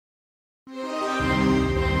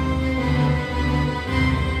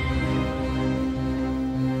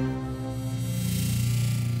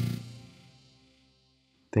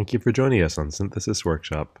Thank you for joining us on Synthesis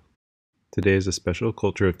Workshop. Today is a special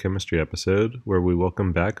Culture of Chemistry episode where we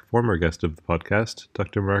welcome back former guest of the podcast,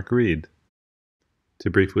 Dr. Marc Reid. To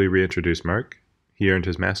briefly reintroduce Marc, he earned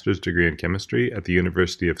his master's degree in chemistry at the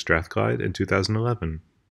University of Strathclyde in 2011.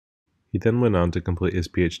 He then went on to complete his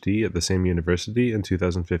PhD at the same university in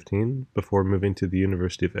 2015 before moving to the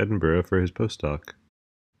University of Edinburgh for his postdoc.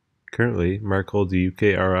 Currently, Marc holds a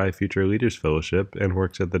UKRI Future Leaders Fellowship and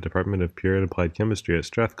works at the Department of Pure and Applied Chemistry at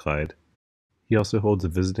Strathclyde. He also holds a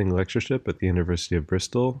visiting lectureship at the University of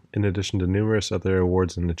Bristol, in addition to numerous other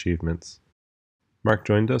awards and achievements. Marc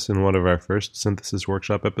joined us in one of our first Synthesis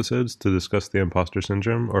Workshop episodes to discuss the imposter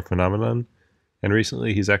syndrome or phenomenon, and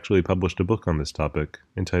recently he's actually published a book on this topic,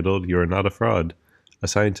 entitled You Are Not a Fraud, A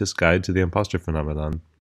Scientist's Guide to the Imposter Phenomenon.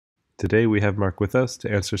 Today we have Marc with us to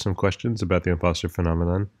answer some questions about the imposter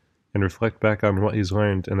phenomenon, and reflect back on what he's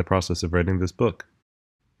learned in the process of writing this book.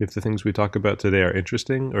 If the things we talk about today are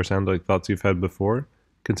interesting or sound like thoughts you've had before,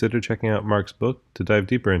 consider checking out Marc's book to dive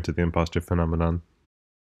deeper into the imposter phenomenon.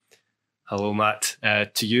 Hello, Matt.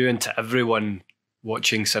 To you and to everyone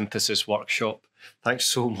watching Synthesis Workshop, thanks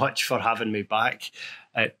so much for having me back.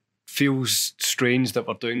 It feels strange that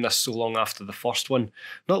we're doing this so long after the first one,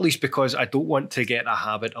 not least because I don't want to get a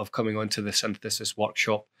habit of coming onto the Synthesis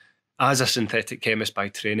Workshop as a synthetic chemist by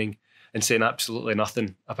training and saying absolutely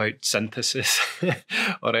nothing about synthesis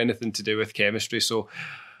or anything to do with chemistry. So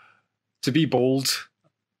to be bold,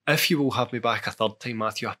 if you will have me back a third time,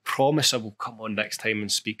 Matthew, I promise I will come on next time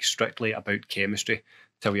and speak strictly about chemistry,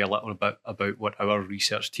 tell you a little bit about what our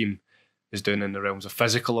research team is doing in the realms of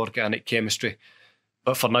physical organic chemistry.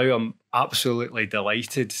 But for now, I'm absolutely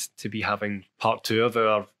delighted to be having part two of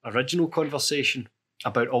our original conversation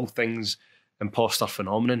about all things imposter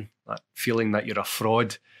phenomenon, that feeling that you're a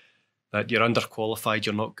fraud, that you're underqualified,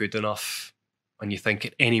 you're not good enough, and you think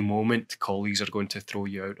at any moment colleagues are going to throw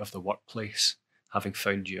you out of the workplace, having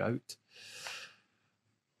found you out.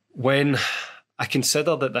 When I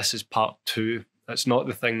consider that this is part two, it's not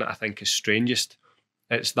the thing that I think is strangest.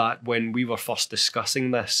 It's that when we were first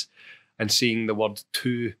discussing this and seeing the word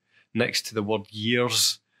two next to the word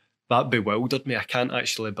years, that bewildered me. I can't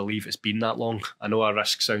actually believe it's been that long. I know I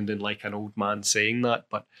risk sounding like an old man saying that,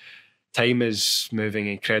 but time is moving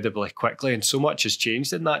incredibly quickly and so much has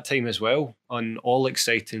changed in that time as well on all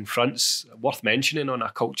exciting fronts, worth mentioning on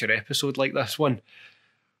a culture episode like this one.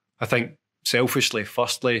 I think selfishly,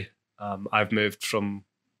 firstly, I've moved from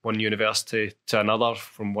one university to another,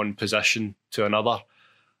 from one position to another.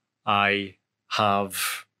 I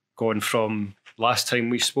have gone from last time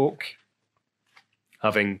we spoke,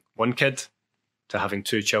 having one kid to having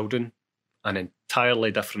two children, an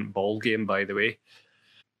entirely different ball game, by the way.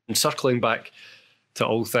 And circling back to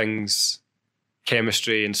all things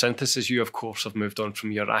chemistry and synthesis, you, of course, have moved on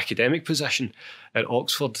from your academic position at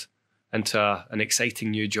Oxford into an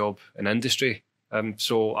exciting new job in industry.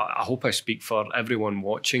 So I hope I speak for everyone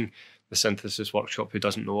watching the Synthesis Workshop who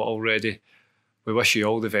doesn't know it already. We wish you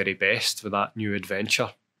all the very best with that new adventure.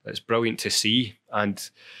 It's brilliant to see, and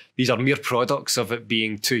these are mere products of it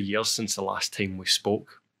being 2 years since the last time we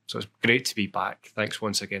spoke. So it's great to be back. Thanks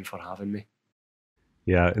once again for having me.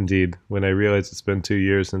 Yeah, indeed. When I realize it's been 2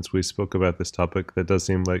 years since we spoke about this topic, that does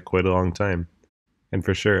seem like quite a long time. And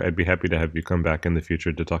for sure, I'd be happy to have you come back in the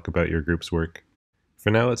future to talk about your group's work. For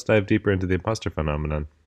now, let's dive deeper into the imposter phenomenon.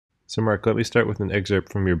 So Marc, let me start with an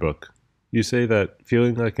excerpt from your book. You say that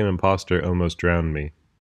feeling like an imposter almost drowned me.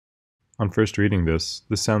 On first reading this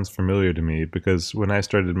sounds familiar to me because when I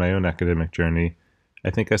started my own academic journey,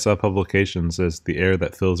 I think I saw publications as the air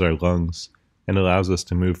that fills our lungs and allows us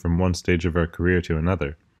to move from one stage of our career to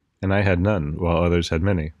another, and I had none, while others had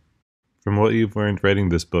many. From what you've learned writing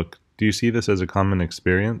this book, do you see this as a common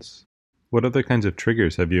experience? What other kinds of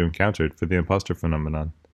triggers have you encountered for the imposter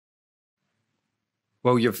phenomenon?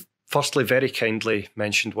 Well, you've firstly very kindly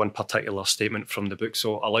mentioned one particular statement from the book,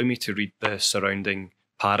 so allow me to read the surrounding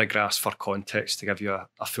paragraphs for context to give you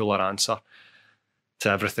a fuller answer to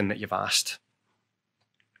everything that you've asked.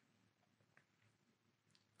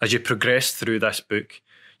 As you progress through this book,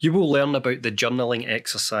 you will learn about the journaling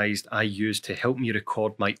exercise I use to help me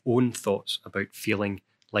record my own thoughts about feeling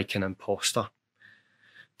like an imposter.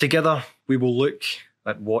 Together, we will look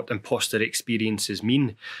at what imposter experiences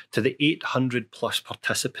mean to the 800 plus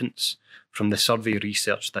participants from the survey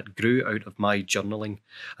research that grew out of my journaling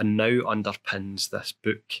and now underpins this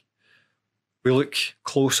book. We look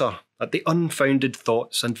closer at the unfounded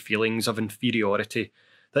thoughts and feelings of inferiority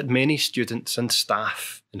that many students and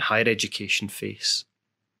staff in higher education face.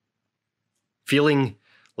 Feeling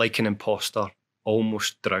like an imposter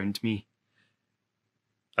almost drowned me.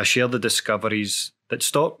 I share the discoveries that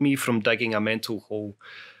stopped me from digging a mental hole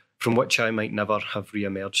from which I might never have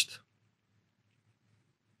re-emerged.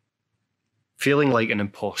 Feeling like an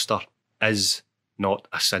imposter is not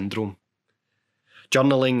a syndrome.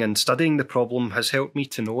 Journaling and studying the problem has helped me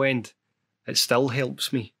to no end. It still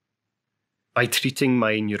helps me. By treating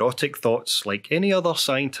my neurotic thoughts like any other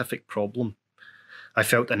scientific problem, I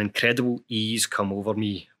felt an incredible ease come over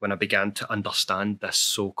me when I began to understand this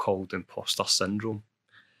so-called imposter syndrome.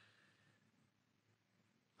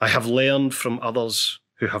 I have learned from others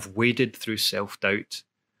who have waded through self-doubt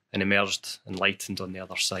and emerged enlightened on the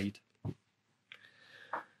other side.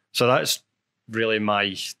 So that's really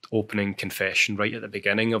my opening confession right at the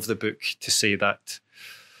beginning of the book, to say that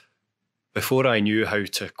before I knew how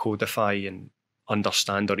to codify and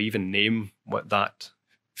understand or even name what that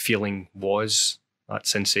feeling was, that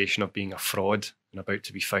sensation of being a fraud and about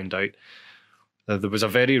to be found out, there was a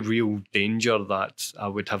very real danger that I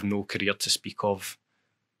would have no career to speak of,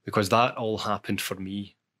 because that all happened for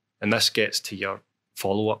me. And this gets to your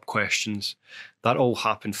follow-up questions. That all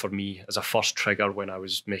happened for me as a first trigger when I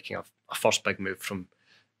was making a first big move from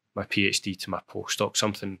my PhD to my postdoc,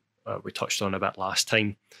 something we touched on a bit last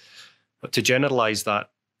time. But to generalise that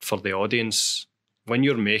for the audience, when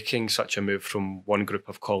you're making such a move from one group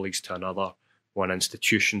of colleagues to another, one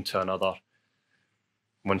institution to another,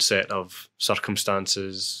 one set of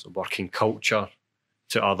circumstances, working culture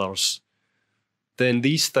to others, then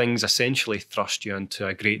these things essentially thrust you into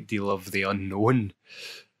a great deal of the unknown.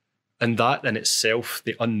 And that in itself,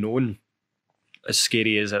 the unknown, as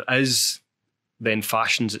scary as it is, then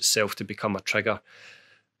fashions itself to become a trigger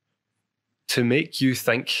to make you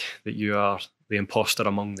think that you are the imposter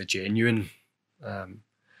among the genuine, the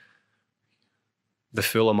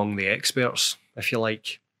fool among the experts, if you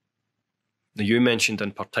like. Now, you mentioned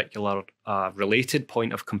in particular a related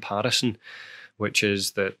point of comparison, which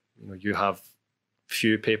is that you have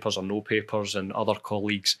few papers or no papers and other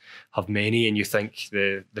colleagues have many, and you think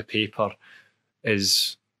the paper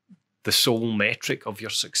is the sole metric of your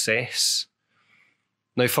success.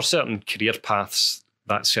 Now, for certain career paths,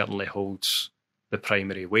 that certainly holds the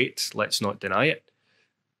primary weight, let's not deny it.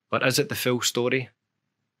 But is it the full story?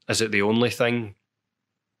 Is it the only thing?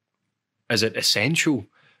 Is it essential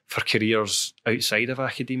for careers outside of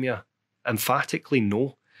academia? Emphatically,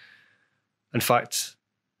 no. In fact,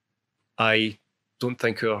 I don't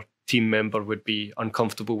think our team member would be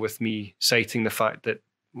uncomfortable with me citing the fact that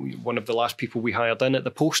one of the last people we hired in at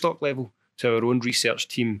the postdoc level to our own research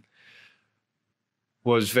team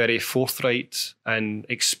was very forthright in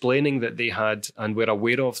explaining that they had and were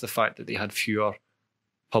aware of the fact that they had fewer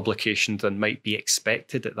publications than might be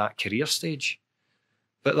expected at that career stage.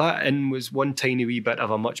 But that was one tiny wee bit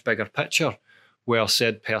of a much bigger picture, where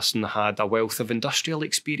said person had a wealth of industrial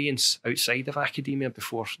experience outside of academia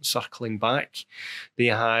before circling back. They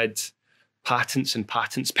had patents and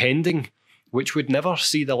patents pending, which would never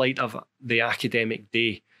see the light of the academic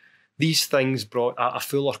day. These things brought a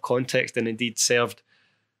fuller context and indeed served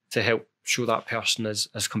to help show that person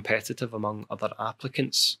as competitive among other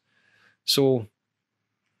applicants. So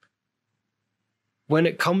when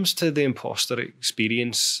it comes to the imposter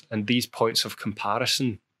experience and these points of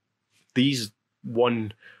comparison, these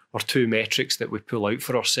one or two metrics that we pull out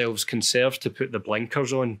for ourselves can serve to put the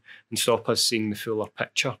blinkers on and stop us seeing the fuller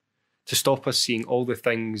picture, to stop us seeing all the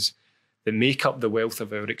things that make up the wealth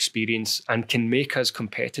of our experience and can make us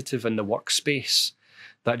competitive in the workspace,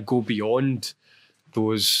 that go beyond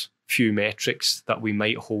those few metrics that we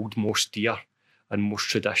might hold most dear and most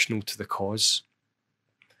traditional to the cause.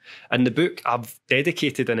 In the book, I've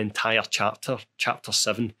dedicated an entire chapter, chapter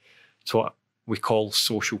 7, to what we call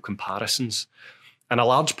social comparisons. And a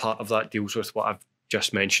large part of that deals with what I've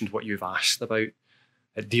just mentioned, what you've asked about.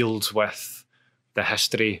 It deals with the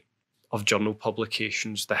history of journal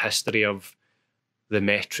publications, the history of the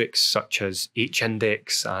metrics such as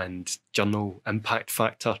H-index and journal impact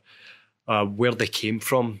factor, where they came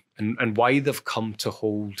from and why they've come to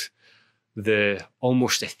hold the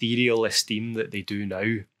almost ethereal esteem that they do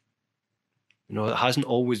now. It hasn't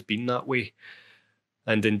always been that way.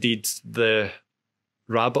 And indeed, the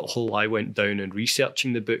rabbit hole I went down in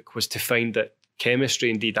researching the book was to find that chemistry,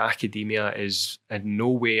 indeed academia, is in no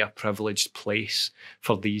way a privileged place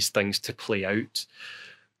for these things to play out.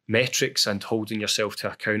 Metrics and holding yourself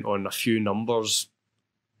to account on a few numbers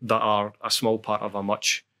that are a small part of a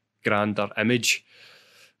much grander image.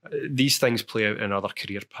 These things play out in other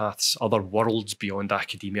career paths, other worlds beyond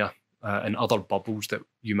academia, and other bubbles that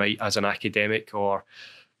you might, as an academic or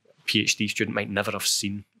PhD student, might never have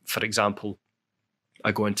seen. For example,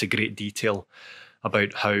 I go into great detail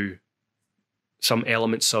about how some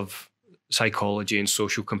elements of psychology and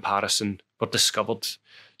social comparison were discovered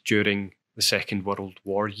during the Second World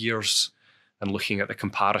War years, and looking at the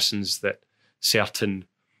comparisons that certain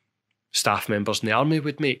staff members in the army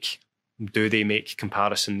would make. Do they make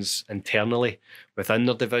comparisons internally within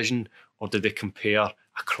their division, or do they compare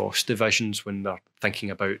across divisions when they're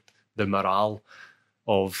thinking about the morale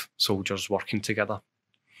of soldiers working together?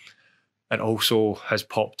 It also has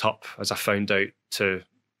popped up, as I found out, to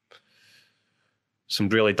some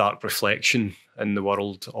really dark reflection in the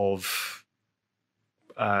world of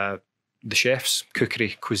the chefs,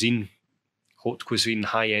 cookery, cuisine, haute cuisine,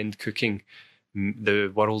 high-end cooking,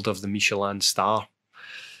 the world of the Michelin star.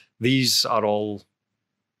 These are all,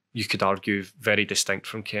 you could argue, very distinct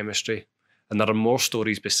from chemistry. And there are more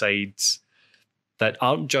stories besides that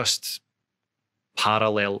aren't just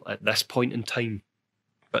parallel at this point in time,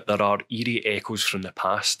 but there are eerie echoes from the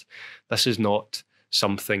past. This is not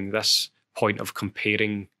something, this point of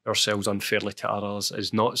comparing ourselves unfairly to others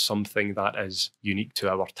is not something that is unique to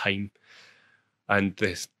our time. And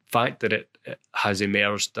the fact that it has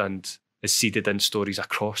emerged and is seeded in stories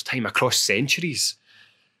across time, across centuries,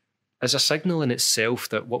 is a signal in itself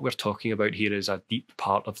that what we're talking about here is a deep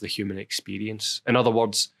part of the human experience. In other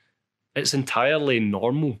words, it's entirely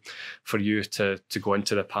normal for you to go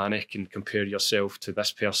into the panic and compare yourself to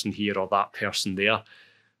this person here or that person there.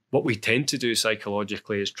 What we tend to do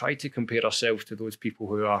psychologically is try to compare ourselves to those people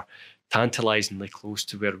who are tantalisingly close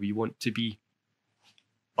to where we want to be.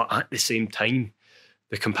 But at the same time,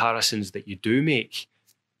 the comparisons that you do make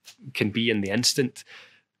can be in the instant.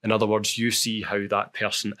 In other words, you see how that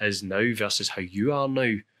person is now versus how you are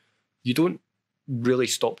now. You don't really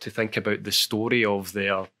stop to think about the story of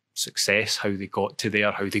their success, how they got to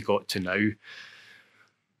there, how they got to now,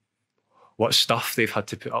 what stuff they've had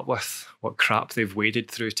to put up with, what crap they've waded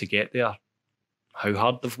through to get there, how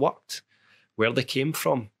hard they've worked, where they came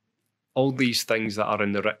from. All these things that are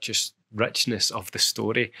in the richness of the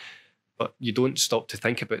story, but you don't stop to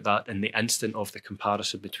think about that in the instant of the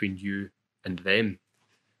comparison between you and them.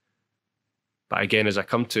 But again, as I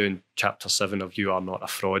come to in chapter 7 of You Are Not a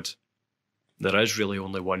Fraud, there is really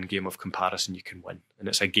only one game of comparison you can win. And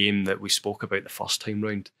it's a game that we spoke about the first time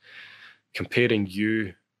round. Comparing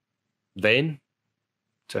you then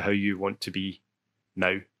to how you want to be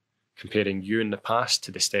now. Comparing you in the past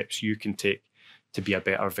to the steps you can take to be a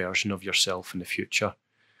better version of yourself in the future.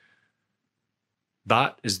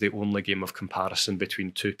 That is the only game of comparison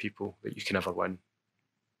between two people that you can ever win.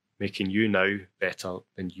 Making you now better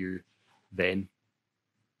than you then.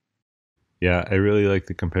 Yeah, I really like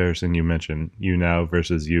the comparison you mentioned, you now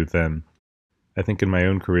versus you then. I think in my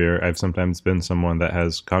own career, I've sometimes been someone that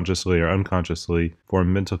has consciously or unconsciously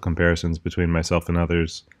formed mental comparisons between myself and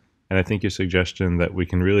others. And I think your suggestion that we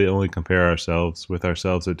can really only compare ourselves with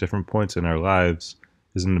ourselves at different points in our lives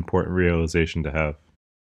is an important realization to have.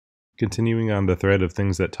 Continuing on the thread of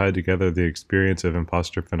things that tie together the experience of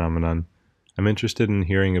imposter phenomenon, I'm interested in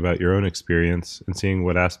hearing about your own experience and seeing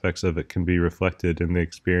what aspects of it can be reflected in the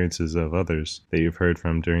experiences of others that you've heard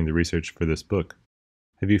from during the research for this book.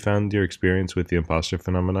 Have you found your experience with the imposter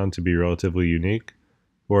phenomenon to be relatively unique,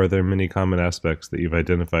 or are there many common aspects that you've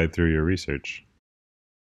identified through your research?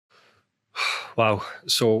 Wow.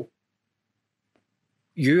 So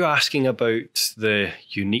you asking about the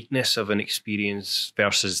uniqueness of an experience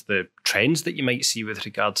versus the trends that you might see with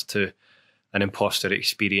regards to an imposter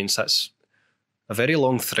experience, that's a very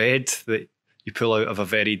long thread that you pull out of a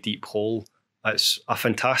very deep hole. That's a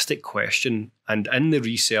fantastic question. And in the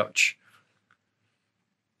research,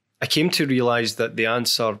 I came to realise that the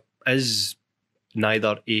answer is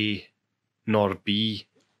neither A nor B,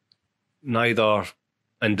 neither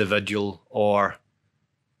individual or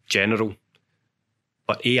general,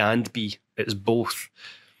 but A and B. It's both.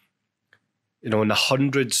 In the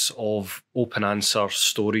hundreds of open answer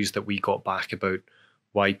stories that we got back about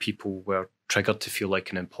why people were triggered to feel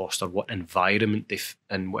like an imposter, what environment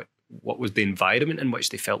what was the environment in which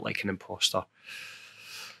they felt like an imposter,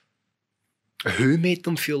 who made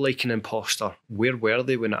them feel like an imposter, where were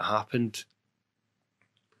they when it happened.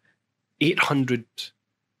 800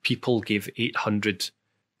 people gave 800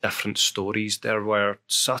 different stories. There were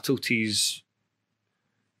subtleties,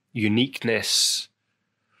 uniqueness,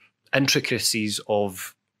 intricacies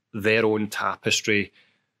of their own tapestry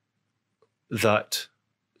that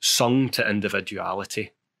sung to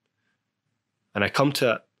individuality. And I come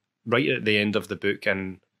to it right at the end of the book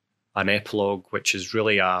in an epilogue, which is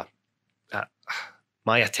really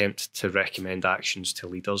my attempt to recommend actions to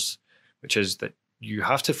leaders, which is that you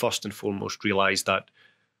have to first and foremost realise that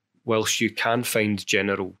whilst you can find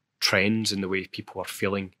general trends in the way people are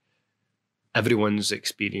feeling, everyone's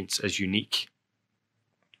experience is unique.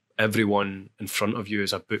 everyone in front of you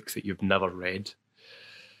is a book that you've never read.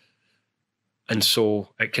 And so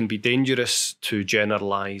it can be dangerous to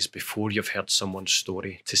generalise before you've heard someone's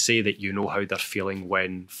story, to say that you know how they're feeling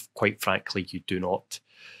when, quite frankly, you do not.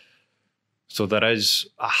 So there is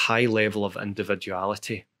a high level of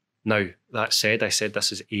individuality. Now, that said, I said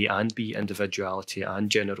this is A and B, individuality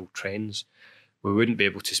and general trends. We wouldn't be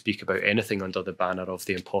able to speak about anything under the banner of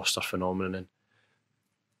the imposter phenomenon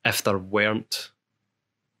if there weren't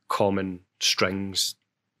common strings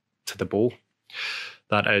to the bow.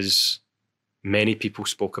 That is, many people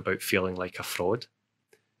spoke about feeling like a fraud.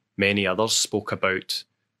 Many others spoke about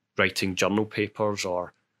writing journal papers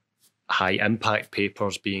or high impact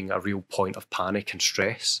papers being a real point of panic and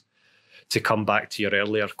stress. To come back to your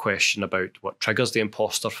earlier question about what triggers the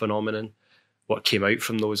imposter phenomenon, what came out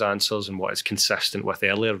from those answers and what is consistent with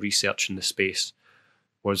earlier research in the space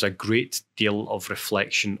was a great deal of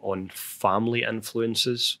reflection on family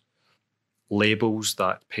influences, labels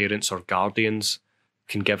that parents or guardians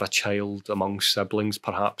can give a child among siblings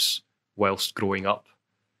perhaps whilst growing up,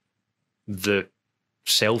 the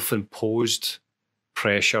self-imposed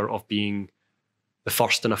pressure of being the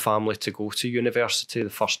first in a family to go to university, the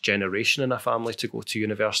first generation in a family to go to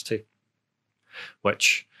university,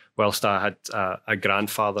 which, whilst I had a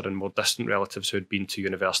grandfather and more distant relatives who had been to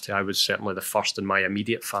university, I was certainly the first in my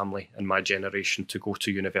immediate family and my generation to go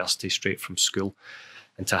to university straight from school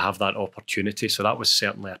and to have that opportunity. So that was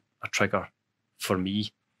certainly a trigger for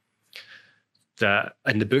me.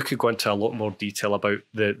 In the book, I go into a lot more detail about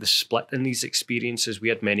the split in these experiences. We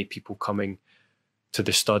had many people coming to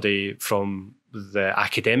the study from the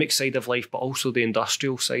academic side of life, but also the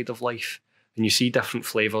industrial side of life. And you see different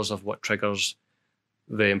flavours of what triggers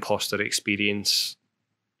the imposter experience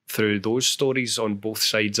through those stories on both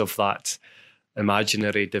sides of that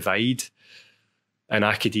imaginary divide. In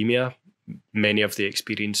academia, many of the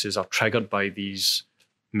experiences are triggered by these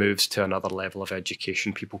moves to another level of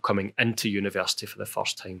education, people coming into university for the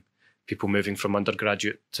first time, people moving from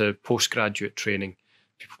undergraduate to postgraduate training,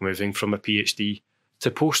 people moving from a PhD to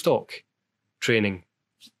postdoc training.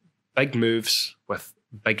 Big moves with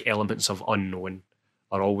big elements of unknown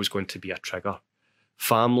are always going to be a trigger.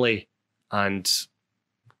 Family and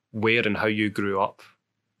where and how you grew up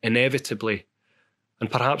inevitably and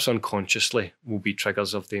perhaps unconsciously will be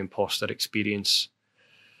triggers of the imposter experience.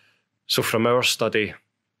 So from our study,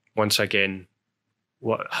 once again,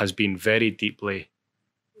 what has been very deeply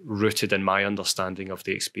rooted in my understanding of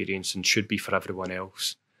the experience and should be for everyone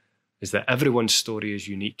else is that everyone's story is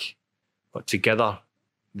unique, but together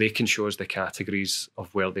they can show us the categories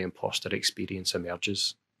of where the imposter experience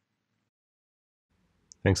emerges.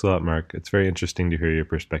 Thanks a lot, Mark. It's very interesting to hear your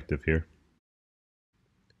perspective here.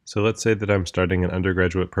 So let's say that I'm starting an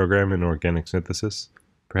undergraduate program in organic synthesis,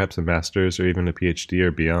 perhaps a master's or even a PhD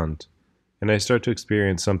or beyond, and I start to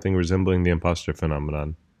experience something resembling the imposter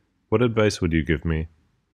phenomenon. What advice would you give me?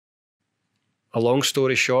 A long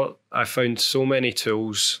story short, I found so many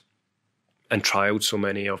tools and trialed so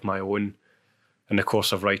many of my own in the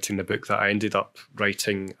course of writing the book that I ended up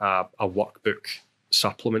writing a workbook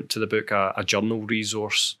supplement to the book, a journal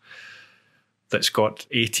resource that's got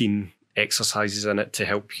 18 exercises in it to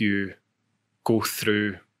help you go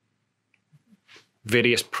through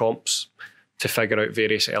various prompts to figure out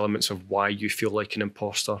various elements of why you feel like an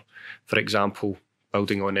imposter. For example,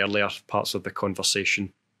 building on earlier parts of the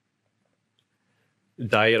conversation,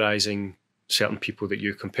 diarising certain people that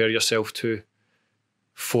you compare yourself to,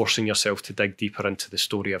 forcing yourself to dig deeper into the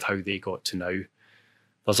story of how they got to now.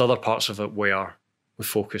 There's other parts of it where we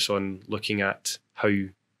focus on looking at how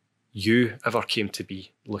you ever came to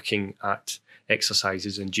be, looking at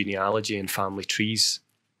exercises in genealogy and family trees.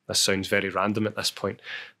 This sounds very random at this point,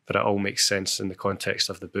 but it all makes sense in the context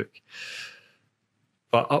of the book.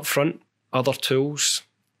 But up front, other tools,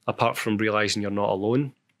 apart from realising you're not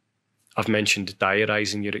alone, I've mentioned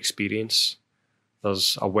diarising your experience.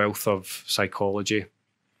 There's a wealth of psychology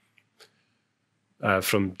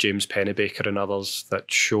from James Pennebaker and others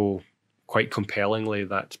that show quite compellingly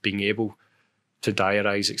that being able to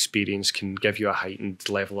diarise experience can give you a heightened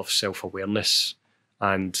level of self-awareness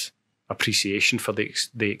and appreciation for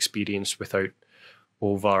the experience without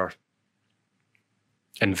over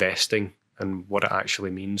investing in what it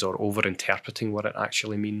actually means or over interpreting what it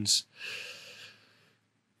actually means.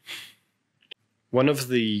 One of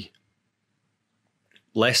the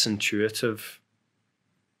less intuitive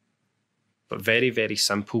but very, very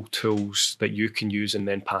simple tools that you can use and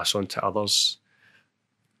then pass on to others,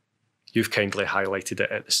 you've kindly highlighted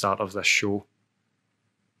it at the start of this show,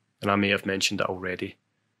 and I may have mentioned it already.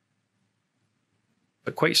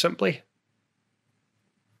 But quite simply,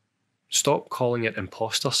 stop calling it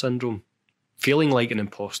imposter syndrome. Feeling like an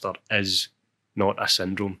imposter is not a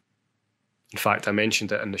syndrome. In fact, I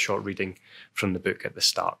mentioned it in the short reading from the book at the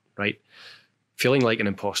start, right? Feeling like an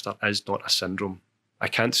imposter is not a syndrome. I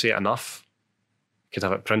can't say it enough. Could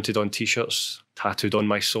have it printed on t-shirts, tattooed on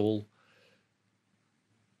my soul.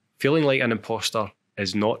 Feeling like an imposter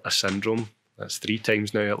is not a syndrome. That's 3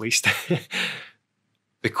 times now at least.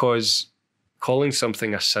 Because calling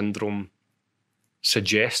something a syndrome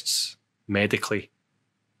suggests medically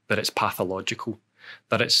that it's pathological,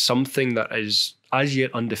 that it's something that is as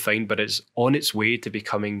yet undefined, but it's on its way to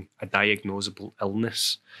becoming a diagnosable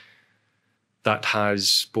illness that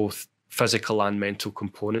has both physical and mental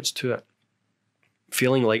components to it.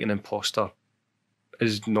 Feeling like an imposter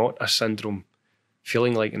is not a syndrome.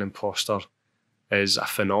 Feeling like an imposter is a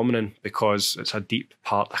phenomenon because it's a deep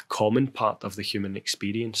part, a common part of the human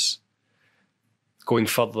experience. Going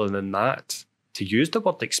further than that, to use the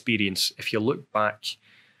word experience, if you look back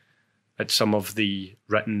at some of the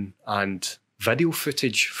written and video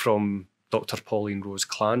footage from Dr. Pauline Rose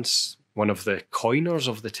Clance, one of the coiners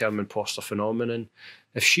of the term imposter phenomenon,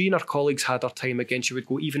 if she and her colleagues had her time again, she would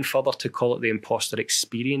go even further to call it the imposter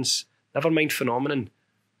experience, never mind phenomenon,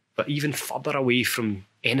 but even further away from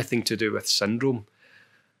anything to do with syndrome.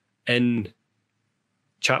 In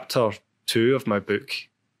chapter 2 of my book,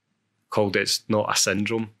 called It's Not a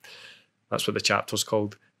Syndrome, that's what the chapter's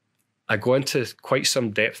called, I go into quite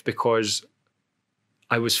some depth because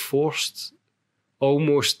I was forced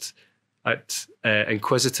almost at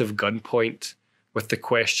inquisitive gunpoint with the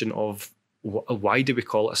question of why do we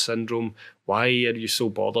call it a syndrome? Why are you so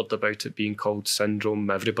bothered about it being called syndrome?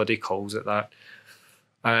 Everybody calls it that.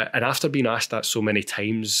 And after being asked that so many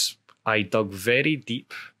times, I dug very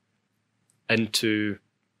deep into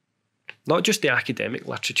not just the academic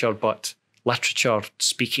literature, but literature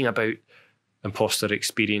speaking about imposter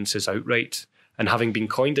experiences outright. And having been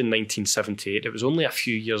coined in 1978, it was only a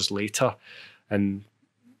few years later in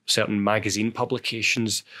certain magazine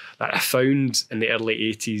publications that I found in the early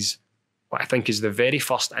 80s what I think is the very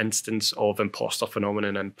first instance of imposter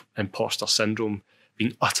phenomenon and imposter syndrome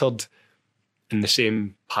being uttered in the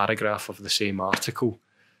same paragraph of the same article.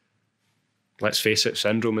 Let's face it,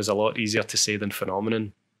 syndrome is a lot easier to say than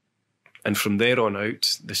phenomenon. And from there on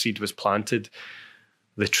out, the seed was planted.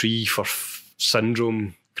 The tree for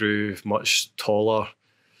syndrome grew much taller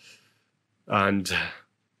and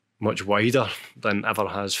much wider than ever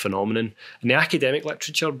has phenomenon. In the academic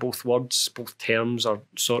literature, both words, both terms are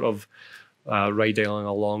sort of riding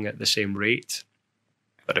along at the same rate.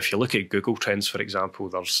 But if you look at Google Trends, for example,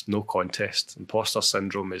 there's no contest. Imposter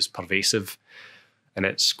syndrome is pervasive, and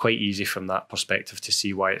it's quite easy from that perspective to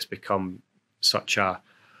see why it's become such a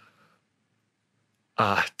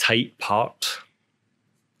tight part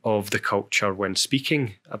of the culture when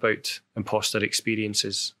speaking about imposter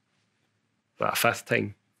experiences. But a 5th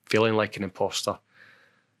time, feeling like an imposter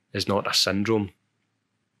is not a syndrome.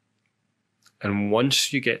 And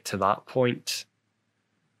once you get to that point,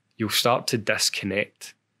 you'll start to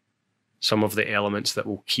disconnect some of the elements that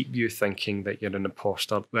will keep you thinking that you're an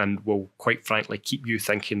imposter and will, quite frankly, keep you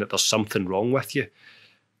thinking that there's something wrong with you,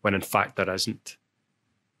 when in fact there isn't.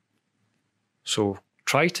 So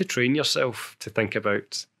try to train yourself to think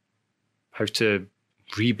about how to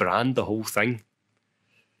rebrand the whole thing.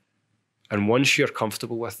 And once you're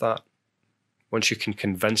comfortable with that, once you can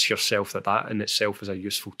convince yourself that that in itself is a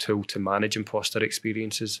useful tool to manage imposter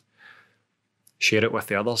experiences, share it with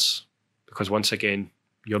the others. Because once again,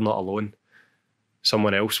 you're not alone.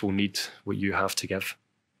 Someone else will need what you have to give.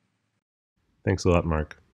 Thanks a lot,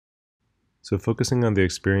 Mark. So focusing on the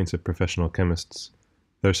experience of professional chemists,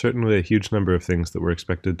 there are certainly a huge number of things that we're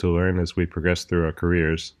expected to learn as we progress through our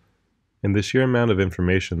careers. And the sheer amount of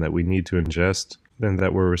information that we need to ingest and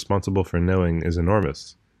that we're responsible for knowing is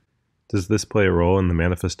enormous. Does this play a role in the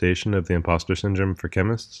manifestation of the imposter syndrome for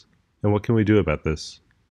chemists? And what can we do about this?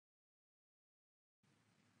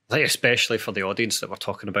 I think especially for the audience that we're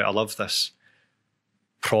talking about, I love this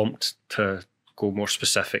prompt to go more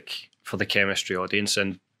specific for the chemistry audience.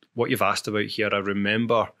 And what you've asked about here, I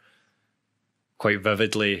remember quite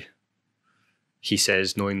vividly, he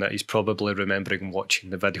says, knowing that he's probably remembering watching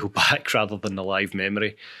the video back rather than the live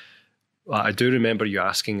memory. I do remember you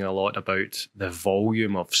asking a lot about the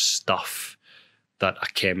volume of stuff that a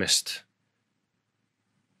chemist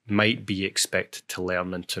might be expected to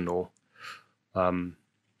learn and to know.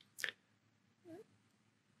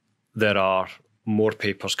 There are more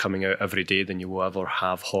papers coming out every day than you will ever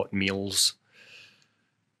have hot meals.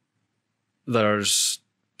 There's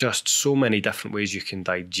just so many different ways you can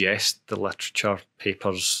digest the literature,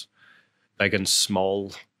 papers big and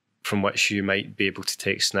small, from which you might be able to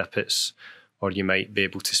take snippets, or you might be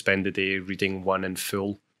able to spend the day reading one in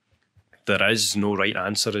full. There is no right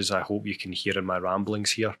answer, as I hope you can hear in my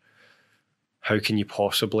ramblings here. How can you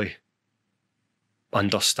possibly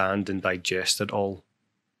understand and digest it all?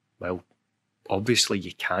 Well, obviously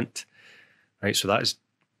you can't, right? So that is,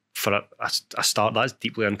 for a start, that's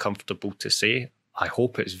deeply uncomfortable to say. I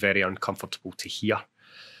hope it's very uncomfortable to hear.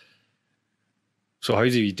 So how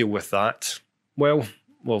do you deal with that? Well,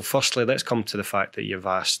 firstly, let's come to the fact that you've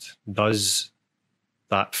asked, does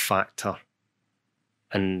that factor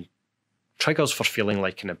in triggers for feeling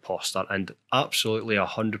like an imposter? And absolutely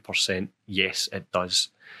 100% yes, it does.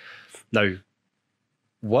 Now,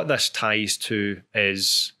 what this ties to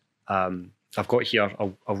is, I've got here,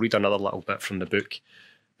 I'll read another little bit from the book,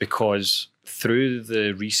 because through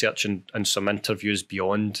the research and some interviews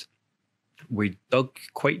beyond, we dug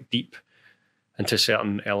quite deep into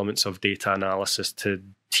certain elements of data analysis to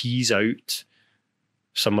tease out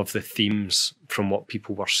some of the themes from what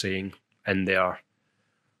people were saying in their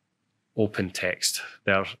open text,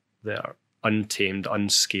 their untamed,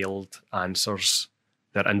 unscaled answers,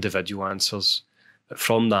 their individual answers. But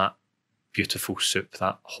from that beautiful soup,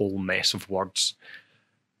 that whole mess of words,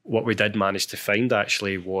 what we did manage to find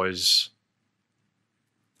actually was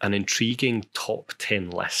an intriguing top 10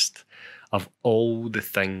 list of all the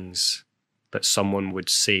things that someone would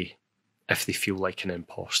say if they feel like an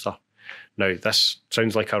imposter. Now, this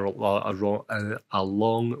sounds like a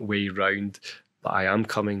long way round, but I am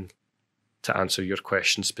coming to answer your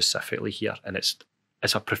question specifically here, and it's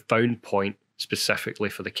a profound point specifically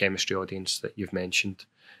for the chemistry audience that you've mentioned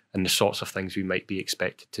and the sorts of things we might be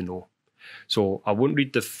expected to know. So I won't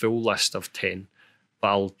read the full list of 10, but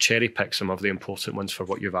I'll cherry pick some of the important ones for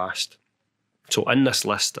what you've asked. So in this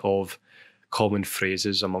list of common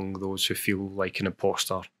phrases among those who feel like an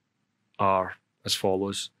imposter are as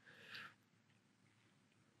follows: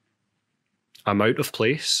 I'm out of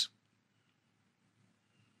place,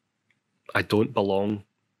 I don't belong,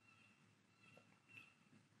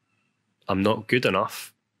 I'm not good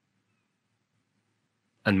enough,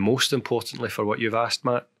 and most importantly for what you've asked,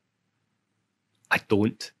 Matt, I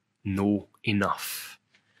don't know enough.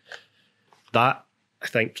 That, I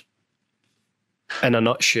think, in a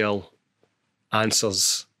nutshell,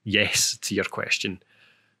 answers yes to your question.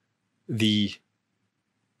 The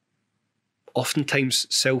oftentimes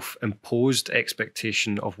self-imposed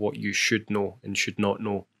expectation of what you should know and should not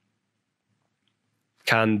know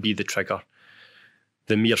can be the trigger.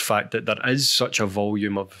 The mere fact that there is such a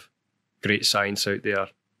volume of great science out there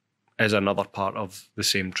is another part of the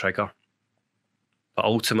same trigger. But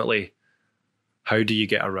ultimately, how do you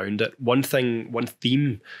get around it? One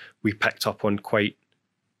theme we picked up on quite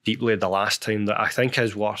deeply the last time that I think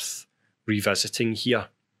is worth revisiting here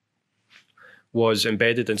was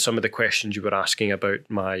embedded in some of the questions you were asking about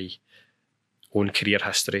my own career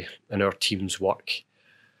history and our team's work.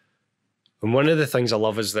 And one of the things I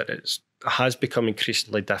love is that it has become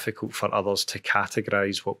increasingly difficult for others to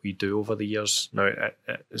categorise what we do over the years. Now,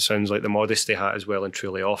 it sounds like the modesty hat is well and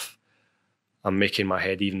truly off. I'm making my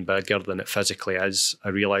head even bigger than it physically is. I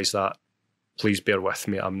realise that. Please bear with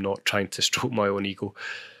me. I'm not trying to stroke my own ego.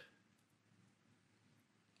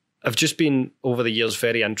 I've just been, over the years,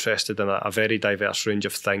 very interested in a very diverse range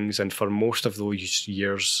of things, and for most of those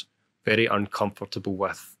years, very uncomfortable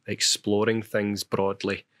with exploring things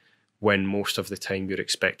broadly when most of the time you're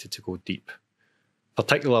expected to go deep.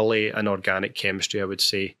 Particularly in organic chemistry, I would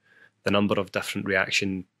say, the number of different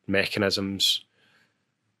reaction mechanisms,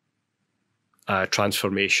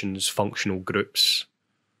 transformations, functional groups.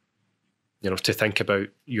 To think about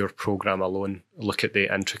your program alone, look at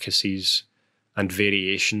the intricacies and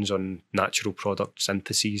variations on natural product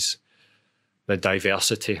syntheses, the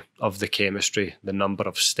diversity of the chemistry, the number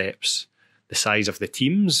of steps, the size of the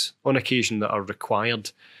teams on occasion that are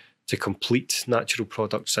required to complete natural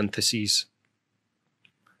product syntheses,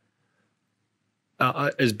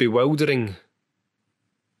 is bewildering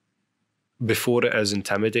before it is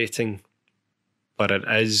intimidating, but it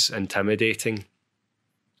is intimidating.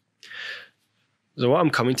 So what I'm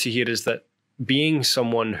coming to here is that being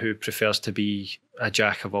someone who prefers to be a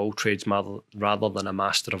jack of all trades rather than a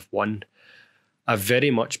master of one, I've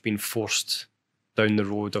very much been forced down the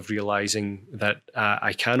road of realising that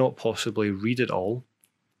I cannot possibly read it all.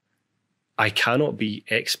 I cannot be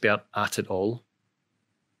expert at it all.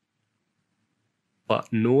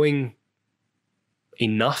 But knowing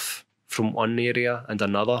enough from one area and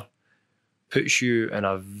another puts you in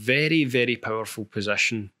a very, very powerful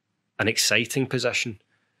position, an exciting position,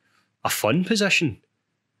 a fun position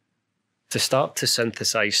to start to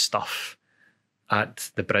synthesize stuff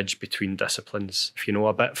at the bridge between disciplines. If you know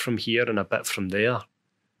a bit from here and a bit from there,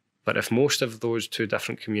 but if most of those two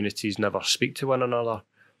different communities never speak to one another,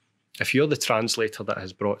 if you're the translator that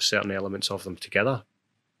has brought certain elements of them together,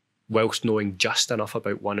 whilst knowing just enough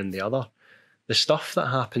about one and the other, the stuff that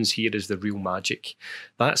happens here is the real magic.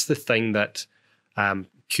 That's the thing that,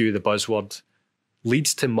 cue the buzzword,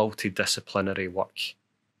 leads to multidisciplinary work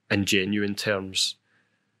in genuine terms.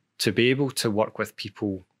 To be able to work with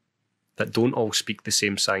people that don't all speak the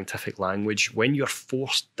same scientific language, when you're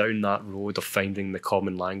forced down that road of finding the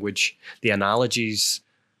common language, the analogies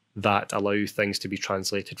that allow things to be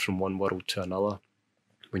translated from one world to another,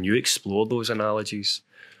 when you explore those analogies,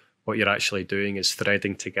 what you're actually doing is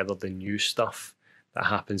threading together the new stuff that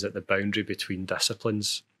happens at the boundary between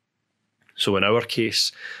disciplines. So in our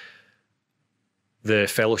case, the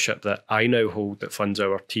fellowship that I now hold that funds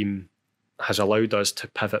our team has allowed us to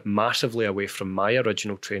pivot massively away from my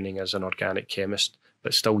original training as an organic chemist,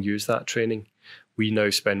 but still use that training. We now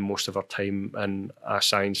spend most of our time in a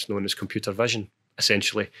science known as computer vision.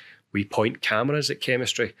 Essentially, we point cameras at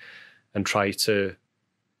chemistry and try to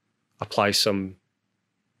apply some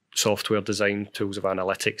software design tools of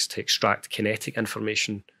analytics to extract kinetic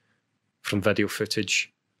information from video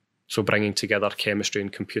footage. So bringing together chemistry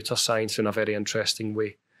and computer science in a very interesting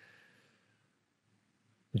way.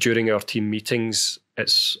 During our team meetings,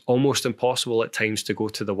 it's almost impossible at times to go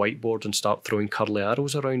to the whiteboard and start throwing curly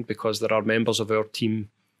arrows around because there are members of our team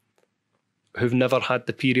who've never had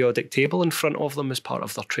the periodic table in front of them as part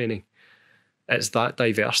of their training. It's that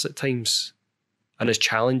diverse at times. And as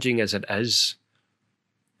challenging as it is,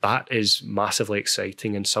 that is massively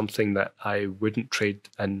exciting and something that I wouldn't trade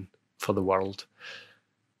in for the world.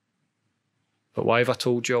 But why have I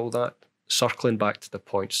told you all that? Circling back to the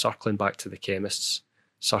point, circling back to the chemists,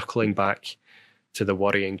 circling back to the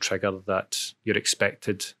worrying trigger that you're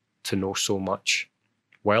expected to know so much.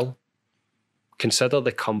 Well, consider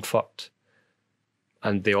the comfort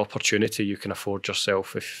and the opportunity you can afford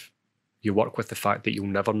yourself if you work with the fact that you'll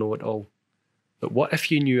never know it all. But what if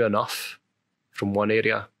you knew enough from one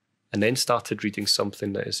area and then started reading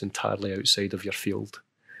something that is entirely outside of your field?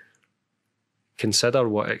 Consider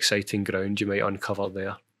what exciting ground you might uncover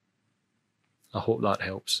there. I hope that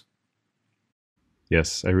helps.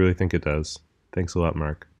 Yes, I really think it does. Thanks a lot,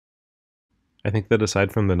 Mark. I think that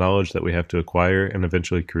aside from the knowledge that we have to acquire and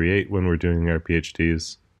eventually create when we're doing our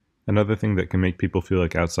PhDs, another thing that can make people feel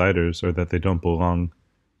like outsiders or that they don't belong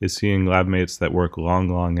is seeing lab mates that work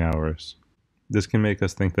long hours. This can make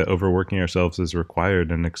us think that overworking ourselves is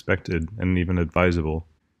required and expected and even advisable.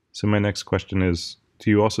 So my next question is, do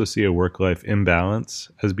you also see a work-life imbalance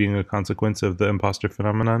as being a consequence of the imposter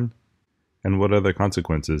phenomenon? And what other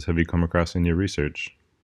consequences have you come across in your research?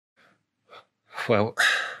 Well,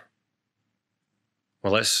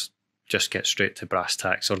 let's just get straight to brass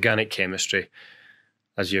tacks. Organic chemistry,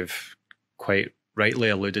 as you've quite rightly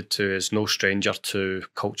alluded to, is no stranger to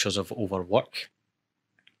cultures of overwork.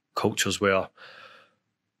 Cultures where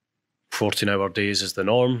 14-hour days is the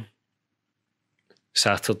norm,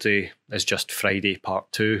 Saturday is just Friday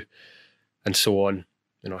part 2, and so on.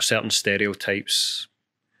 Certain stereotypes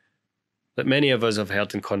that many of us have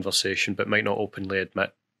heard in conversation but might not openly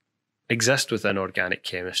admit exist within organic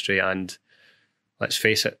chemistry. And let's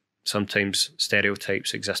face it, sometimes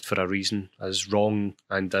stereotypes exist for a reason. As wrong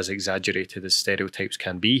and as exaggerated as stereotypes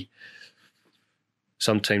can be,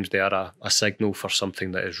 sometimes they are a signal for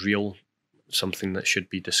something that is real, something that should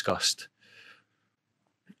be discussed.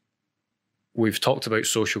 We've talked about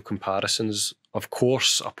social comparisons. Of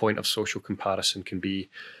course, a point of social comparison can be,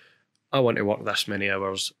 I want to work this many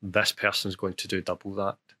hours, this person's going to do double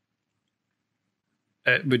that.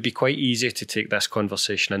 It would be quite easy to take this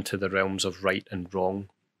conversation into the realms of right and wrong.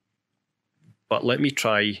 But let me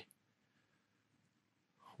try,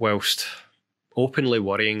 whilst openly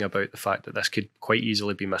worrying about the fact that this could quite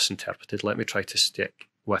easily be misinterpreted, let me try to stick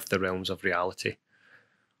with the realms of reality.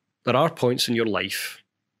 There are points in your life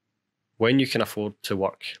when you can afford to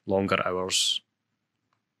work longer hours.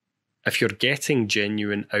 If you're getting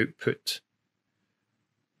genuine output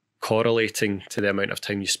correlating to the amount of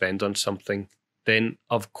time you spend on something, then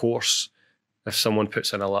of course, if someone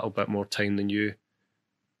puts in a little bit more time than you,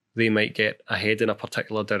 they might get ahead in a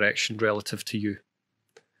particular direction relative to you.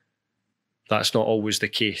 That's not always the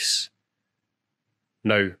case.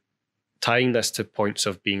 Now, tying this to points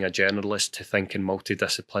of being a generalist to think in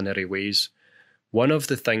multidisciplinary ways, one of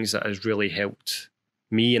the things that has really helped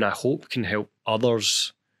me, and I hope can help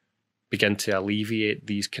others begin to alleviate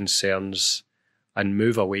these concerns and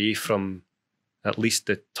move away from at least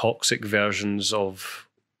the toxic versions of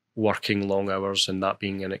working long hours and that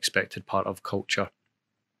being an expected part of culture,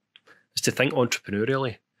 is to think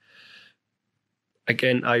entrepreneurially.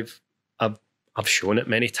 Again, I've shown it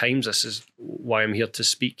many times. This is why I'm here to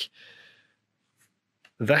speak.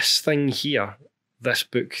 This thing here, this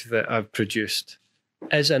book that I've produced,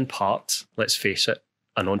 is in part, let's face it,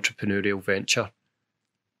 an entrepreneurial venture.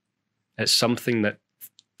 It's something that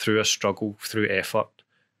through a struggle, through effort,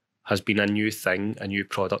 has been a new thing, a new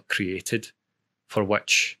product created for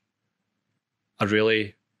which I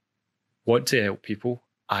really want to help people.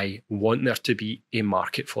 I want there to be a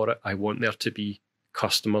market for it. I want there to be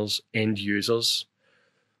customers, end users.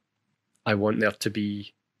 I want there to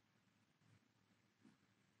be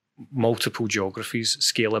multiple geographies,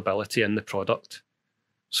 scalability in the product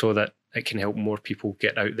so that it can help more people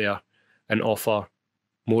get out there and offer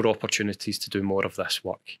more opportunities to do more of this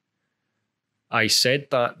work. I said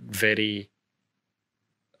that in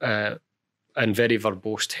very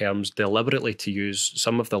verbose terms deliberately to use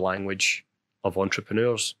some of the language of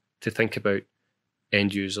entrepreneurs to think about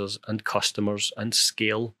end users and customers and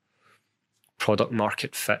scale, product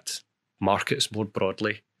market fit, markets more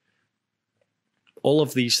broadly. All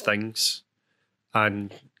of these things,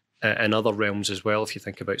 and in other realms as well, if you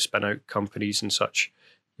think about spin-out companies and such,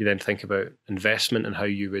 you then think about investment and how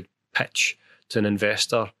you would pitch to an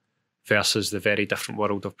investor versus the very different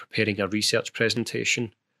world of preparing a research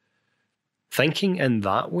presentation. Thinking in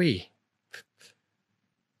that way,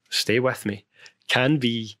 stay with me, can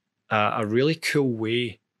be a really cool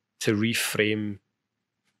way to reframe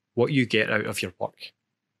what you get out of your work.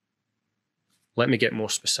 Let me get more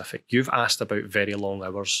specific. You've asked about very long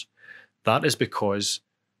hours. That is because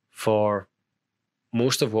for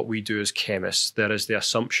most of what we do as chemists, there is the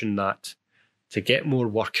assumption that to get more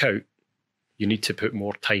work out, you need to put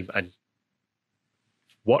more time in.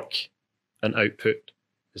 Work and output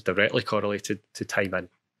is directly correlated to time in.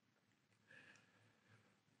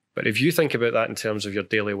 But if you think about that in terms of your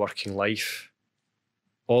daily working life,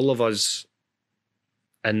 all of us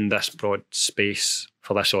in this broad space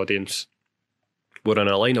for this audience, we're in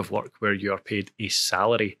a line of work where you are paid a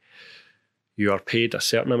salary. You are paid a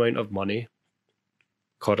certain amount of money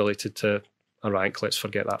correlated to a rank. Let's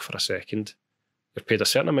forget that for a second. You're paid a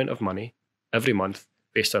certain amount of money every month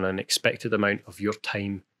based on an expected amount of your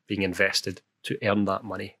time being invested to earn that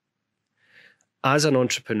money. As an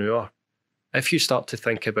entrepreneur, if you start to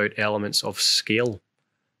think about elements of scale,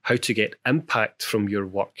 how to get impact from your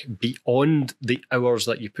work beyond the hours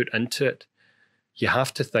that you put into it, you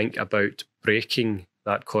have to think about breaking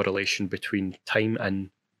that correlation between time and,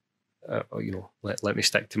 let me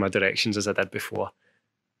stick to my directions as I did before,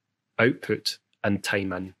 output and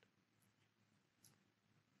time in.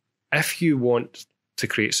 If you want to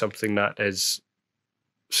create something that is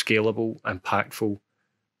scalable, impactful,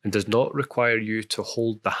 and does not require you to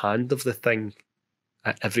hold the hand of the thing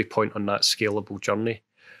at every point on that scalable journey,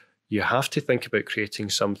 you have to think about creating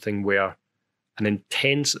something where an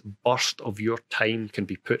intense burst of your time can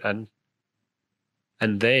be put in,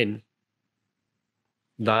 and then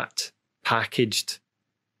that packaged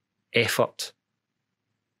effort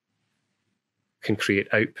can create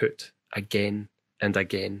output again and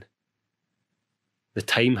again. The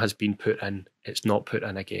time has been put in, it's not put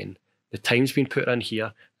in again. The time's been put in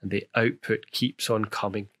here and the output keeps on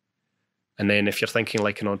coming. And then if you're thinking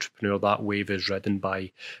like an entrepreneur, that wave is ridden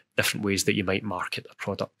by different ways that you might market a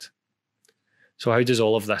product. So how does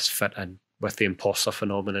all of this fit in with the imposter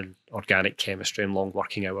phenomenon, organic chemistry and long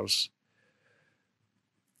working hours?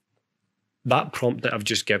 That prompt that I've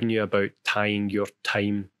just given you about tying your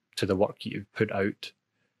time to the work you put out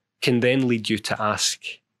can then lead you to ask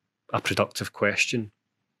a productive question.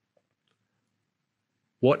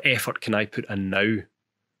 What effort can I put in now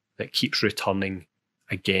that keeps returning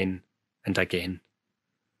again and again?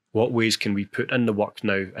 What ways can we put in the work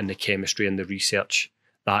now and the chemistry and the research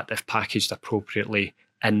that, if packaged appropriately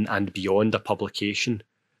in and beyond a publication,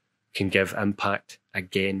 can give impact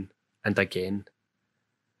again and again?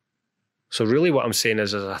 So really what I'm saying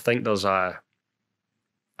is I think there's a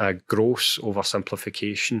gross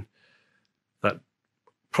oversimplification that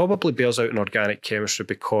probably bears out in organic chemistry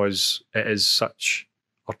because it is such,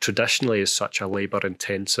 or traditionally is such, a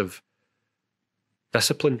labour-intensive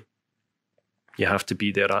discipline. You have to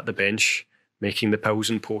be there at the bench, making the pills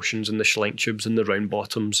and potions and the Schlenk tubes and the round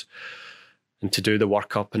bottoms, and to do the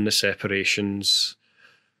workup and the separations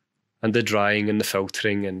and the drying and the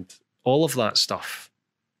filtering and all of that stuff.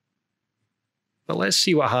 But let's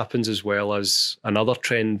see what happens as well as another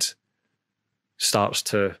trend starts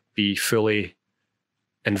to be fully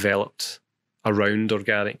enveloped around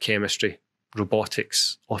organic chemistry,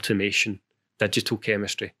 robotics, automation, digital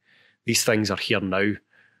chemistry. These things are here now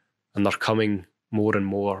and they're coming more and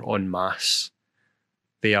more en masse.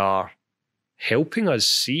 They are helping us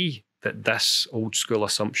see that this old school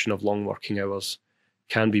assumption of long working hours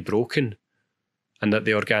can be broken, and that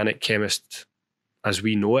the organic chemist, as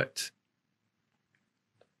we know it,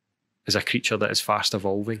 is a creature that is fast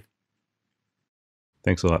evolving.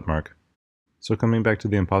 Thanks a lot, Mark. So coming back to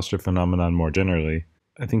the imposter phenomenon more generally,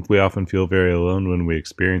 I think we often feel very alone when we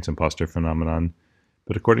experience imposter phenomenon,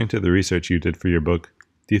 but according to the research you did for your book,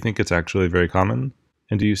 do you think it's actually very common?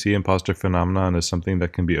 And do you see imposter phenomenon as something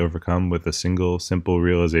that can be overcome with a single, simple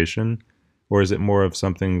realization? Or is it more of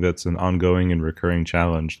something that's an ongoing and recurring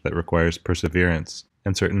challenge that requires perseverance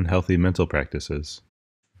and certain healthy mental practices?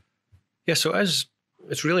 Yeah, so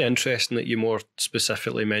it's really interesting that you more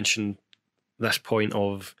specifically mentioned this point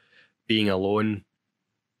of being alone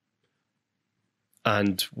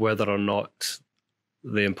and whether or not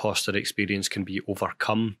the imposter experience can be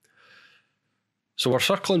overcome. So we're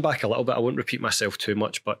circling back a little bit. I won't repeat myself too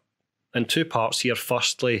much, but in two parts here.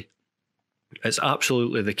 Firstly, it's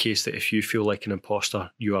absolutely the case that if you feel like an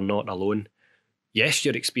imposter, you are not alone. Yes,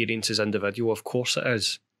 your experience is individual, of course it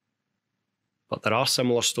is. But there are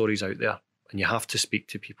similar stories out there, and you have to speak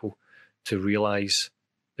to people to realise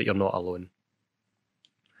that you're not alone.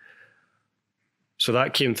 So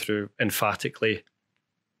that came through emphatically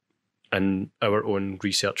in our own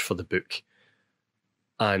research for the book.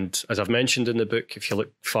 And as I've mentioned in the book, if you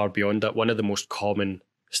look far beyond that, one of the most common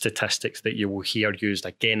statistics that you will hear used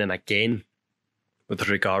again and again with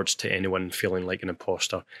regards to anyone feeling like an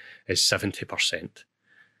imposter is 70%.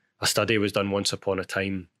 A study was done once upon a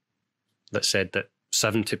time that said that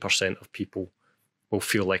 70% of people will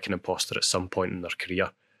feel like an imposter at some point in their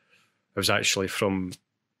career. It was actually from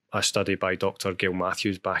a study by Dr. Gail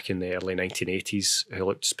Matthews back in the early 1980s, who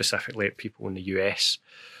looked specifically at people in the US.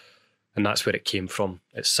 And that's where it came from.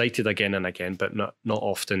 It's cited again and again, but not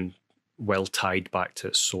often well tied back to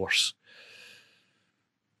its source.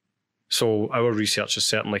 So our research is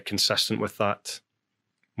certainly consistent with that.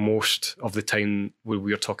 Most of the time when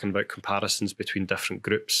we're talking about comparisons between different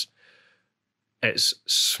groups, it's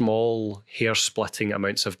small, hair-splitting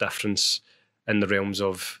amounts of difference in the realms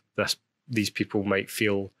of this. These people might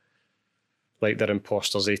feel like they're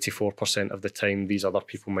imposters 84% of the time. These other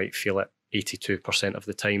people might feel it 82% of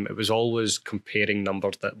the time. It was always comparing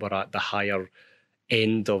numbers that were at the higher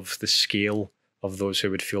end of the scale of those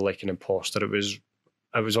who would feel like an imposter.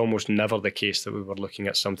 It was almost never the case that we were looking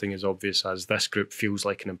at something as obvious as this group feels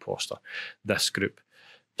like an imposter, this group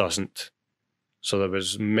doesn't. So there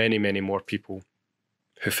was many, many more people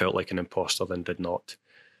who felt like an imposter than did not.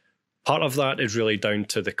 Part of that is really down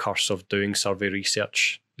to the curse of doing survey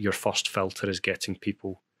research. Your first filter is getting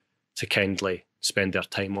people to kindly spend their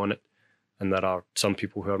time on it. And there are some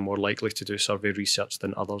people who are more likely to do survey research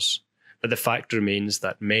than others. But the fact remains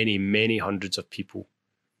that many, many hundreds of people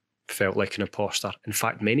felt like an imposter. In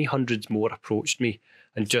fact, many hundreds more approached me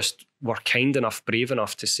and just were kind enough, brave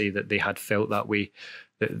enough to say that they had felt that way,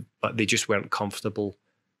 but they just weren't comfortable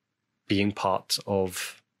being part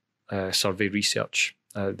of survey research.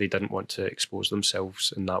 They didn't want to expose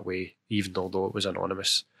themselves in that way, even although it was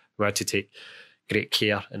anonymous. We had to take great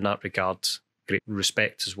care in that regard, great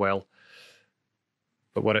respect as well.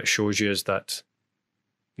 But what it shows you is that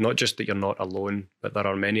not just that you're not alone, but there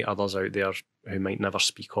are many others out there who might never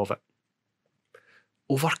speak of it.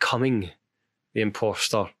 Overcoming the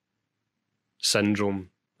imposter syndrome,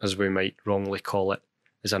 as we might wrongly call it,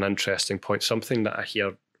 is an interesting point, something that I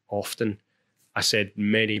hear often. I said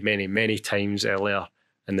many, many, many times earlier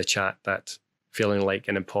in the chat that feeling like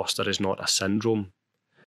an imposter is not a syndrome.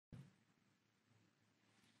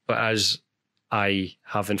 But as I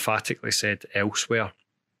have emphatically said elsewhere,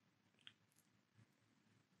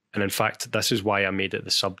 and in fact, this is why I made it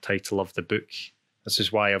the subtitle of the book. This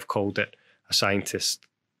is why I've called it A Scientist's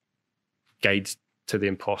Guide to the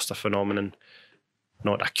Imposter Phenomenon,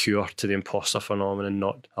 not a cure to the imposter phenomenon,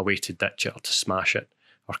 not a way to ditch it or to smash it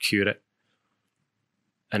or cure it.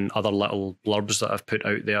 And other little blurbs that I've put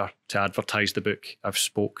out there to advertise the book, I've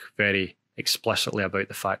spoke very explicitly about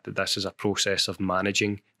the fact that this is a process of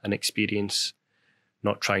managing an experience,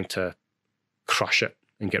 not trying to crush it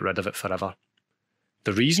and get rid of it forever.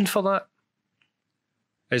 The reason for that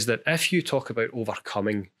is that if you talk about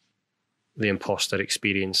overcoming the imposter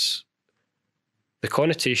experience, the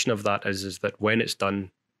connotation of that is that when it's done,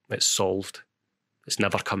 it's solved. It's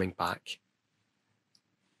never coming back.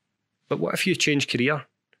 But what if you change career?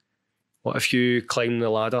 What if you climb the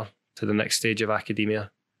ladder to the next stage of academia?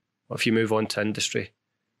 What if you move on to industry?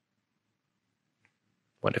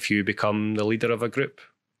 What if you become the leader of a group?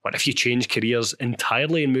 What if you change careers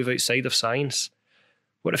entirely and move outside of science?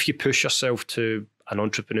 What if you push yourself to an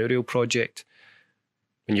entrepreneurial project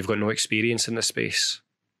when you've got no experience in the space?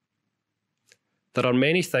 There are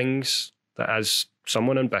many things that, as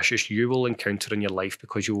someone ambitious, you will encounter in your life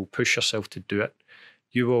because you will push yourself to do it.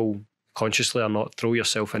 You will, consciously or not, throw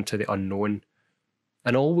yourself into the unknown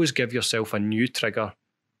and always give yourself a new trigger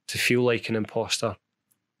to feel like an imposter.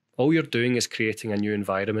 All you're doing is creating a new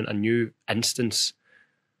environment, a new instance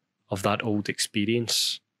of that old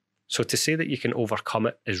experience. So to say that you can overcome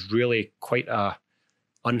it is really quite a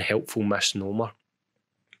unhelpful misnomer.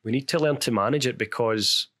 We need to learn to manage it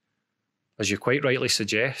because, as you quite rightly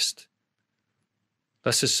suggest,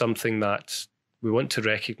 this is something that we want to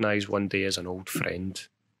recognise one day as an old friend.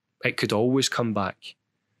 It could always come back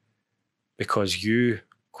because you,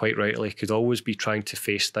 quite rightly, could always be trying to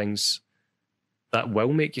face things that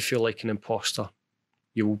will make you feel like an imposter.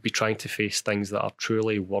 You will be trying to face things that are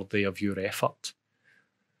truly worthy of your effort.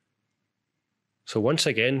 So once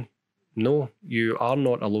again, no, you are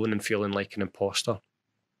not alone in feeling like an imposter.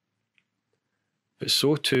 But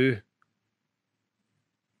so too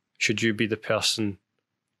should you be the person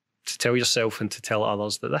to tell yourself and to tell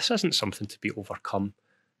others that this isn't something to be overcome.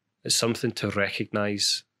 It's something to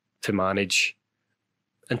recognise, to manage,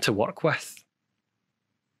 and to work with.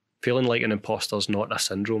 Feeling like an imposter is not a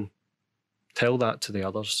syndrome. Tell that to the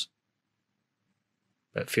others.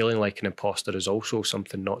 But feeling like an imposter is also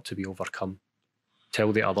something not to be overcome.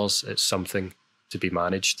 Tell the others it's something to be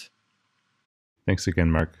managed. Thanks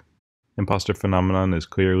again, Marc. Imposter phenomenon is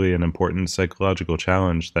clearly an important psychological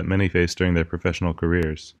challenge that many face during their professional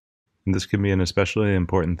careers. And this can be an especially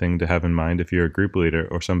important thing to have in mind if you're a group leader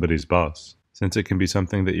or somebody's boss, since it can be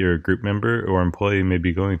something that your group member or employee may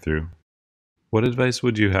be going through. What advice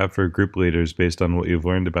would you have for group leaders based on what you've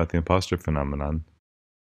learned about the imposter phenomenon?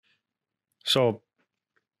 So,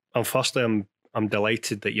 firstly, I'm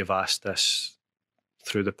delighted that you've asked this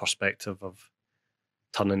through the perspective of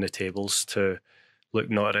turning the tables to look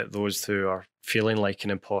not at those who are feeling like an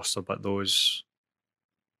imposter, but those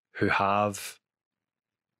who have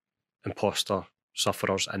imposter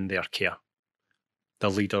sufferers in their care. The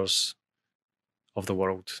leaders of the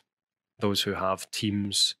world, those who have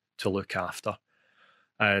teams to look after.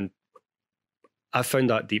 And I've found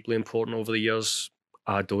that deeply important over the years.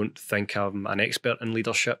 I don't think I'm an expert in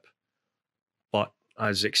leadership, but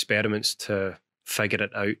as experiments to figure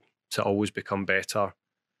it out, to always become better,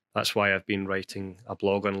 that's why I've been writing a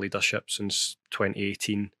blog on leadership since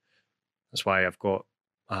 2018. That's why I've got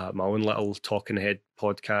my own little talking head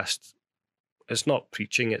podcast. It's not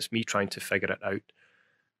preaching, it's me trying to figure it out.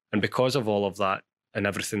 And because of all of that and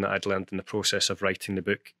everything that I'd learned in the process of writing the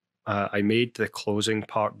book, I made the closing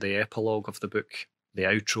part, the epilogue of the book, the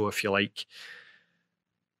outro, if you like,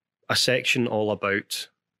 a section all about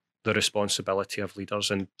the responsibility of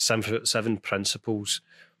leaders and seven principles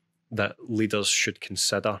that leaders should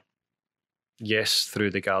consider. Yes,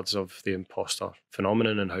 through the guards of the imposter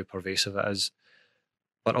phenomenon and how pervasive it is,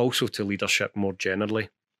 but also to leadership more generally.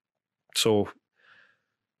 So,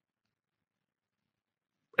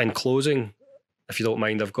 in closing, if you don't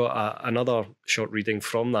mind, I've got another short reading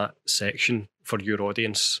from that section for your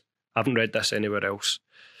audience. I haven't read this anywhere else.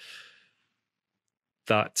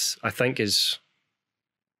 That I think is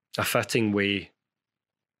a fitting way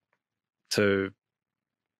to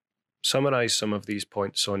summarise some of these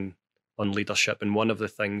points on leadership, and one of the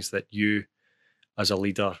things that you as a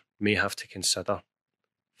leader may have to consider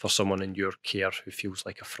for someone in your care who feels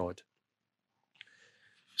like a fraud.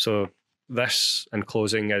 So this, in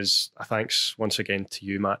closing, is a thanks once again to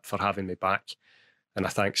you, Matt, for having me back, and a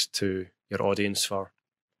thanks to your audience for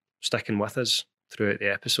sticking with us throughout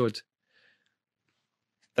the episode.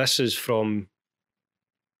 This is from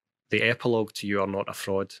the epilogue to You Are Not a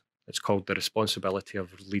Fraud. It's called The Responsibility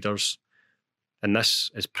of Leaders. And this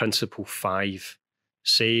is Principle 5,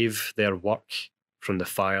 Save their work from the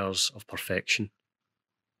fires of perfection.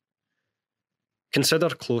 Consider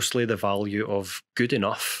closely the value of good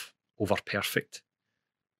enough over perfect.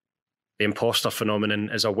 The imposter phenomenon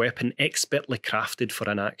is a weapon expertly crafted for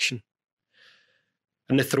inaction.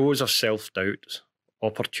 In the throes of self-doubt,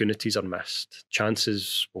 opportunities are missed,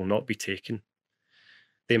 chances will not be taken.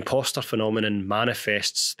 The imposter phenomenon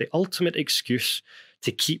manifests the ultimate excuse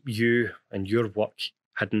to keep you and your work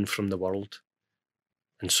hidden from the world.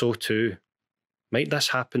 And so too, might this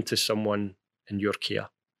happen to someone in your care?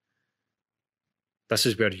 This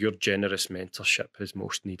is where your generous mentorship is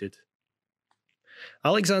most needed.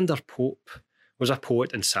 Alexander Pope was a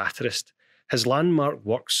poet and satirist. His landmark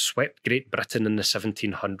works swept Great Britain in the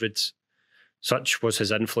 1700s. Such was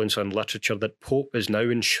his influence on literature that Pope is now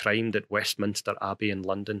enshrined at Westminster Abbey in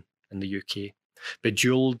London, in the UK,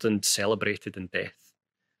 bejewelled and celebrated in death.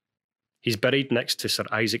 He's buried next to Sir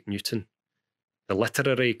Isaac Newton. The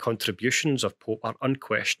literary contributions of Pope are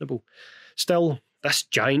unquestionable, Still, this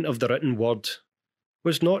giant of the written word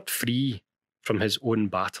was not free from his own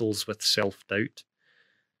battles with self-doubt.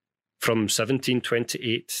 From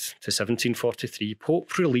 1728 to 1743,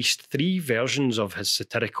 Pope released 3 versions of his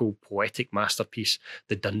satirical poetic masterpiece,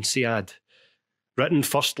 the Dunciad, written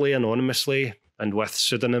firstly anonymously and with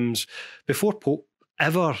pseudonyms before Pope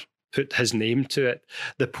ever put his name to it.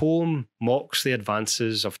 The poem mocks the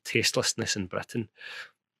advances of tastelessness in Britain.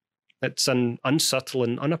 It's an unsubtle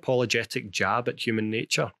and unapologetic jab at human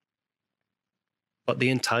nature. But the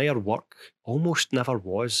entire work almost never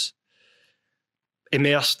was.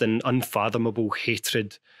 Immersed in unfathomable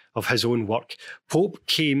hatred of his own work, Pope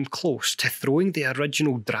came close to throwing the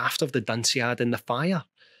original draft of the Dunciad in the fire.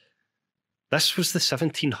 This was the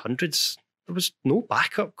 1700s. There was no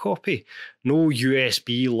backup copy, no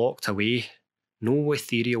USB locked away, no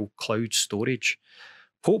ethereal cloud storage.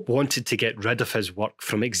 Pope wanted to get rid of his work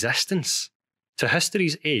from existence. To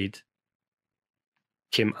history's aid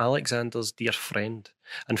came Alexander's dear friend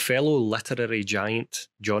and fellow literary giant,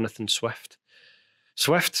 Jonathan Swift.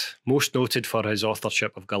 Swift, most noted for his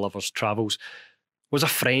authorship of Gulliver's Travels, was a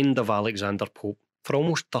friend of Alexander Pope for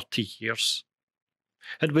almost 30 years.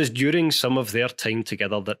 It was during some of their time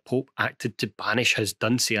together that Pope acted to banish his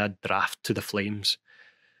Dunciad draft to the flames.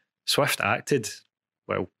 Swift acted,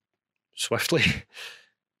 well, swiftly.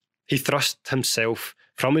 He thrust himself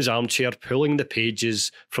from his armchair, pulling the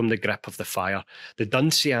pages from the grip of the fire. The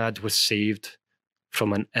Dunciad was saved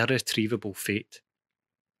from an irretrievable fate.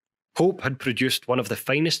 Pope had produced one of the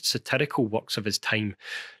finest satirical works of his time,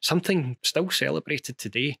 something still celebrated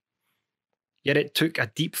today. Yet it took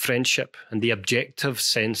a deep friendship and the objective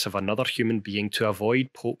sense of another human being to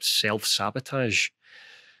avoid Pope's self-sabotage.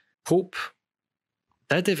 Pope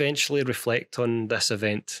did eventually reflect on this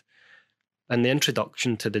event in the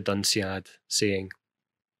introduction to the Dunciad, saying,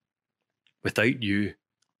 "Without you,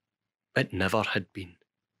 it never had been."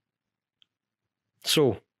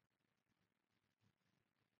 So,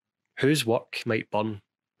 whose work might burn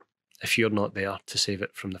if you're not there to save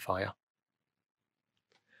it from the fire?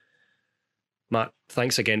 Matt,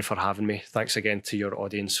 thanks again for having me. Thanks again to your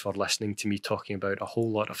audience for listening to me talking about a whole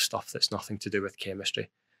lot of stuff that's nothing to do with chemistry.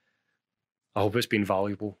 I hope it's been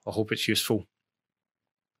valuable. I hope it's useful.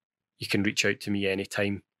 You can reach out to me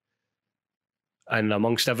anytime. And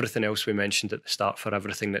amongst everything else we mentioned at the start, for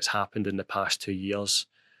everything that's happened in the past 2 years,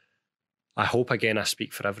 I hope again I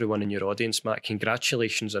speak for everyone in your audience, Matt.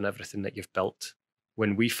 Congratulations on everything that you've built.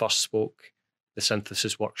 When we first spoke, the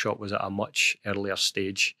synthesis workshop was at a much earlier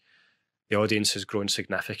stage. The audience has grown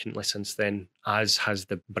significantly since then, as has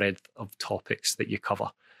the breadth of topics that you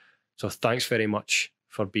cover. So thanks very much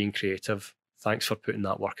for being creative. Thanks for putting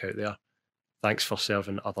that work out there. Thanks for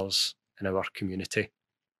serving others in our community.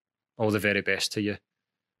 All the very best to you.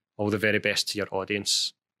 All the very best to your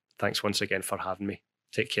audience. Thanks once again for having me.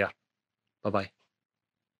 Take care. Bye-bye.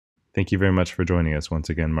 Thank you very much for joining us once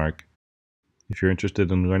again, Marc. If you're interested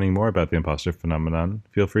in learning more about the imposter phenomenon,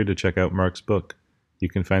 feel free to check out Marc's book. You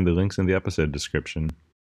can find the links in the episode description.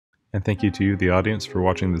 And thank you to you, the audience, for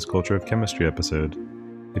watching this Culture of Chemistry episode.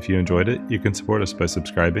 If you enjoyed it, you can support us by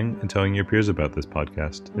subscribing and telling your peers about this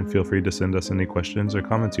podcast, and feel free to send us any questions or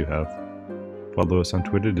comments you have. Follow us on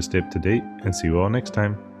Twitter to stay up to date, and see you all next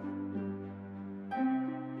time.